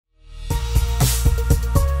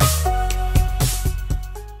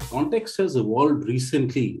context has evolved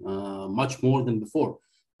recently, much more than before.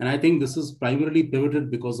 And I think this is primarily pivoted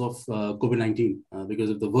because of COVID-19, because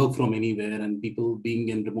of the work from anywhere and people being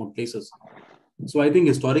in remote places. So I think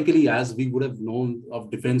historically, as we would have known of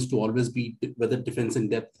defense to always be whether defense in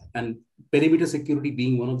depth and perimeter security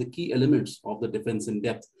being one of the key elements of the defense in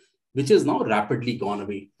depth, which has now rapidly gone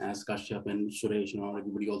away, as Kashyap and Suresh and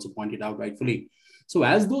everybody also pointed out rightfully. So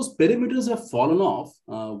as those perimeters have fallen off,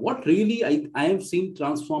 what really I have seen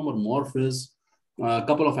transform or morph is a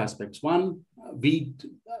couple of aspects. One,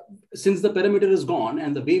 since the perimeter is gone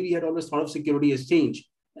and the way we had always thought of security has changed,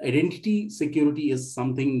 identity security is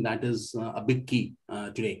something that is a big key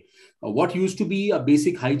today. What used to be a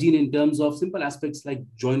basic hygiene in terms of simple aspects like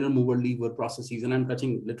joiner, mover, lever processes, and I'm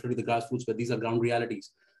touching literally the grassroots, but these are ground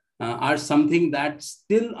realities, are something that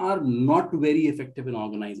still are not very effective in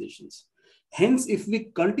organizations. Hence, if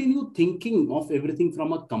we continue thinking of everything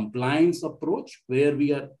from a compliance approach where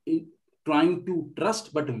we are trying to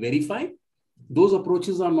trust but verify, those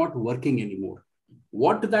approaches are not working anymore.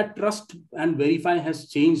 What that trust and verify has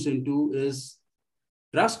changed into is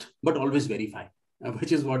trust, but always verify,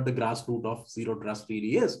 which is what the grassroots of zero trust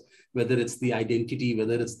really is. Whether it's the identity,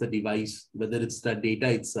 whether it's the device, whether it's the data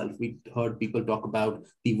itself. We heard people talk about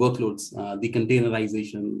the workloads, the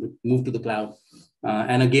containerization, the move to the cloud,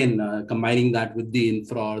 and again, combining that with the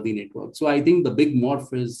infra or the network. So I think the big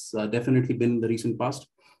morph has definitely been in the recent past,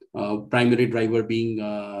 primary driver being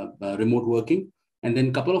remote working. And then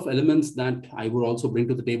a couple of elements that I would also bring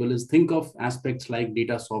to the table is think of aspects like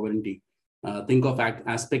data sovereignty. Think of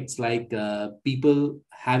aspects like people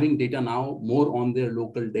having data now more on their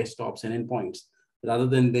local desktops and endpoints rather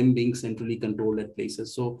than them being centrally controlled at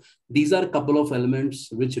places. So these are a couple of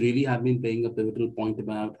elements which really have been playing a pivotal point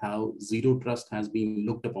about how zero trust has been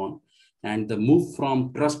looked upon and the move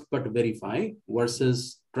from trust but verify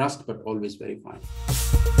versus trust but always verify.